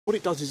What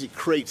it does is it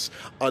creates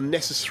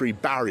unnecessary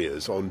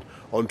barriers on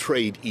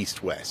trade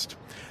east-west.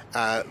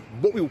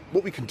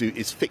 What we can do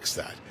is fix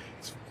that.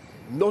 It's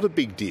not a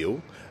big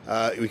deal.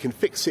 We can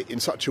fix it in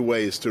such a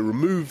way as to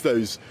remove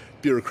those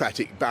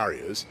bureaucratic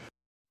barriers.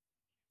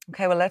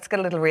 OK, well, let's get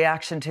a little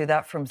reaction to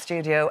that from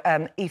studio.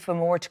 Aoife,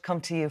 more to come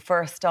to you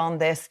first on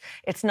this.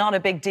 It's not a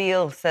big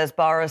deal, says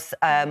Boris.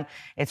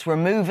 It's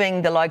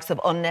removing the likes of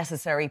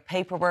unnecessary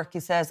paperwork, he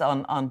says,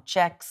 on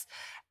checks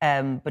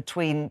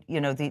between,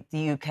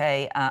 the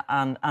UK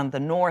and the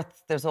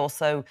North. There's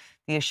also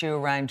the issue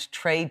around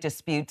trade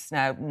disputes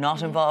now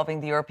not involving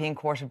the European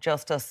Court of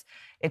Justice.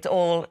 It's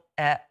all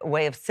a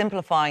way of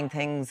simplifying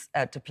things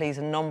to please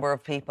a number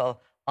of people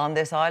on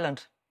this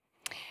island.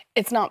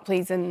 It's not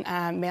pleasing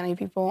many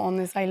people on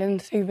this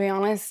island, to be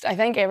honest. I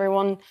think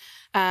everyone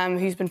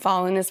who's been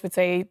following this would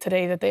say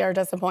today that they are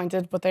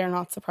disappointed, but they are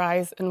not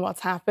surprised in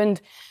what's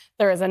happened.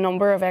 There is a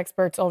number of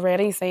experts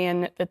already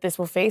saying that this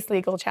will face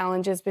legal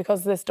challenges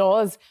because this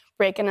does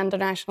break an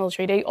international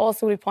treaty.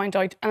 Also, we point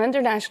out an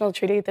international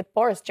treaty that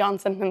Boris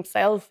Johnson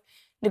himself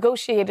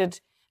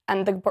negotiated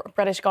and the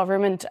British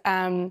government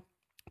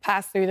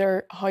passed through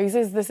their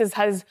houses. This is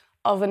his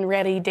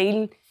oven-ready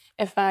deal,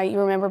 if you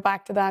remember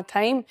back to that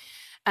time.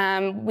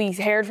 We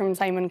heard from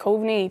Simon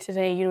Coveney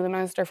today, the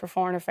Minister for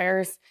Foreign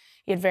Affairs.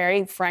 He had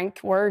very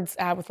frank words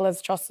with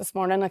Liz Truss this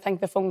morning. I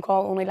think the phone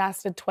call only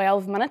lasted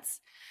 12 minutes.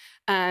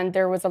 And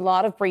there was a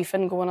lot of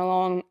briefing going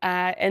along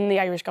in the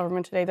Irish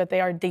government today that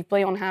they are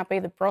deeply unhappy,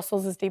 that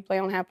Brussels is deeply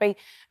unhappy.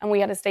 And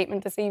we had a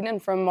statement this evening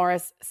from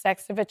Maurice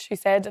Sextovich who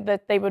said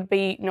that they would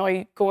be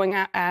now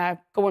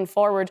going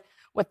forward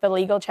with the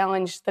legal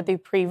challenge that they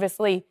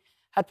previously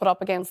had put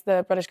up against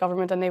the British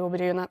government, and they will be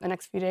doing that in the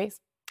next few days.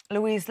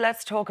 Louise,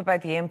 let's talk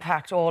about the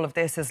impact all of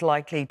this is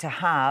likely to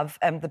have.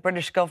 The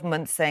British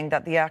government saying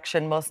that the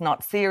action must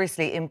not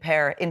seriously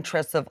impair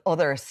interests of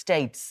other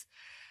states.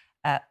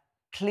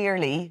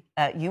 Clearly,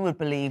 you would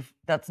believe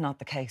that's not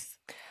the case.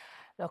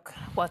 Look,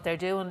 what they're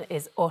doing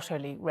is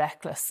utterly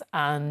reckless,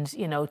 and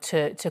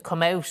to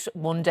come out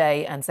one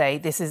day and say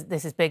this is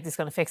big, this is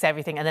going to fix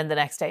everything, and then the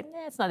next day,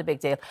 it's not a big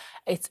deal.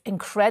 It's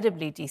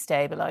incredibly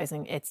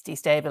destabilising. It's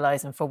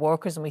destabilising for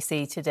workers, and we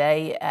see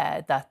today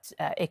that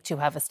ICTU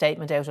have a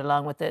statement out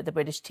along with the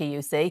British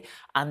TUC,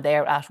 and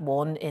they're at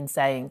one in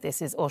saying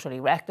this is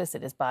utterly reckless.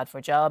 It is bad for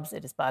jobs.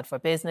 It is bad for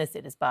business.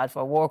 It is bad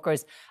for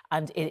workers,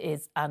 and it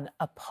is an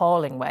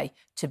appalling way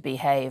to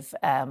behave.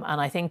 And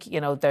I think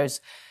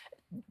there's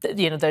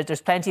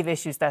plenty of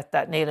issues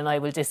that Neale and I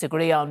will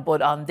disagree on,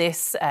 but on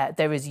this,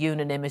 there is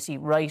unanimity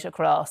right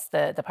across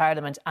the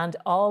Parliament, and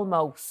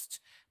almost,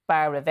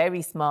 bar a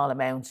very small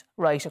amount,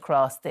 right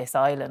across this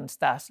island,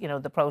 that,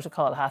 the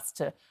protocol has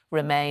to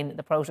remain.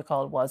 The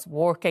protocol was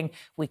working.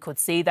 We could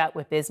see that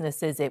with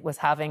businesses. It was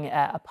having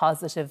a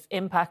positive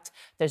impact.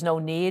 There's no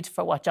need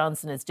for what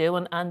Johnson is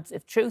doing. And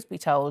if truth be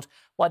told,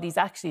 what he's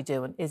actually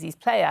doing is he's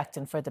play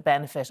acting for the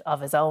benefit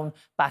of his own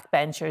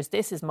backbenchers.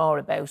 This is more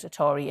about a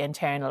Tory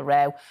internal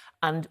row.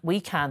 And we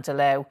can't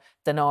allow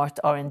the North,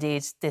 or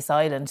indeed this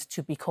island,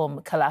 to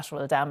become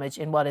collateral damage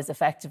in what is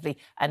effectively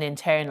an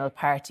internal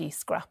party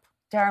scrap.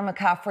 Darren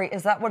McCaffrey,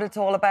 is that what it's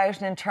all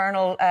about? An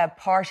internal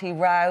party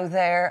row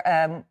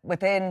there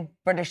within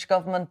British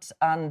government,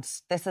 and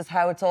this is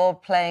how it's all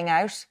playing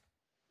out?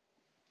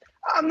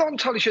 I'm not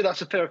entirely sure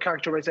that's a fair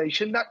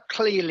characterisation. That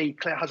clearly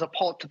has a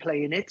part to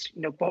play in it.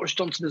 Boris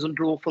Johnson is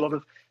under an awful lot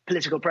of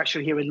political pressure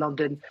here in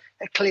London,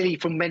 clearly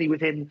from many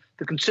within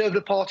the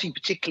Conservative Party,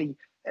 particularly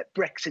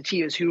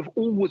Brexiteers, who have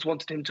always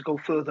wanted him to go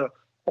further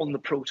on the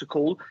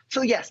protocol.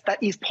 So yes,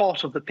 that is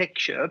part of the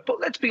picture. But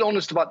let's be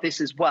honest about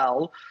this as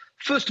well.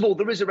 First of all,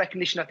 there is a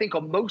recognition, I think,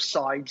 on most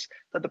sides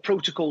that the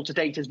protocol to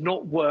date has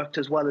not worked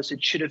as well as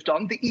it should have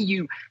done. The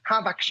EU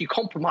have actually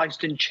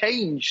compromised and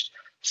changed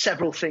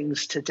several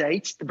things to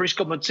date. The British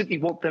government simply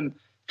want them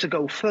to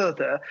go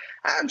further.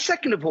 And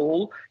second of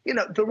all,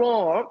 there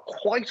are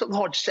quite a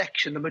large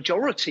section, the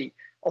majority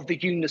of the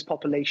unionist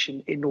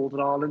population in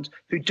Northern Ireland,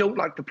 who don't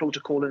like the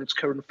protocol in its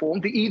current form.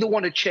 They either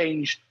want to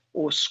change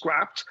or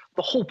scrapped.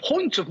 The whole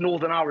point of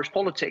Northern Irish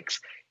politics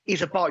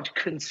is about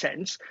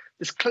consent.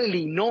 There's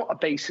clearly not a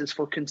basis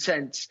for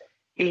consent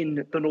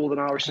in the Northern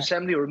Irish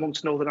Assembly or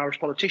amongst Northern Irish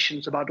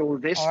politicians about all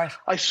of this. Right.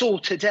 I saw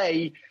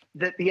today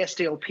that the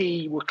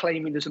SDLP were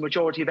claiming there's a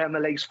majority of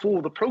MLAs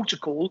for the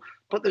protocol,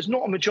 but there's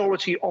not a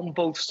majority on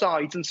both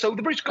sides. And so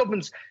the British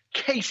government's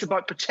case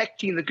about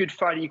protecting the Good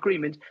Friday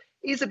Agreement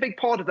is a big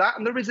part of that,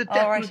 and there is a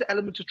definite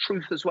element of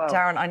truth as well.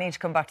 Darren, I need to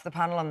come back to the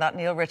panel on that.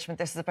 Neale, Richmond,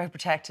 this is about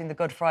protecting the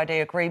Good Friday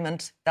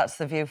Agreement. That's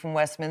the view from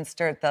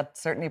Westminster that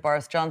certainly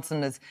Boris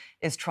Johnson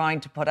is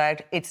trying to put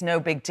out. It's no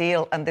big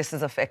deal, and this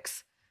is a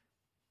fix.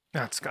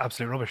 Yeah, it's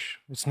absolute rubbish.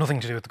 It's nothing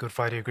to do with the Good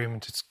Friday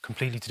Agreement. It's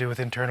completely to do with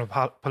internal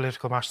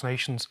political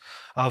machinations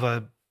of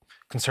a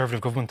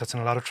Conservative government that's in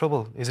a lot of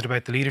trouble? Is it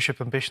about the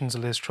leadership ambitions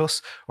of Liz Truss,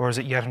 or is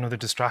it yet another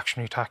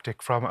distractionary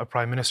tactic from a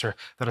Prime Minister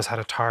that has had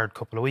a tired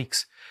couple of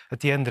weeks? At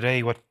the end of the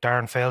day, what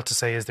Darren failed to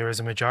say is there is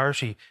a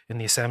majority in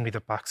the Assembly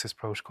that backs this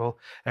protocol.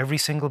 Every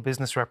single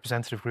business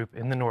representative group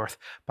in the North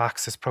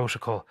backs this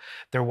protocol.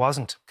 There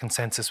wasn't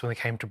consensus when it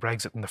came to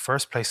Brexit in the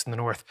first place in the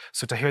North.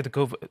 So to hear the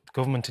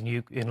government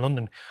in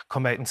London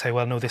come out and say,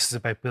 well, no, this is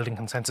about building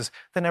consensus,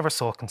 they never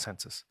saw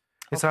consensus.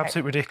 It's an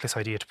absolute ridiculous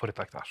idea to put it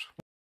like that.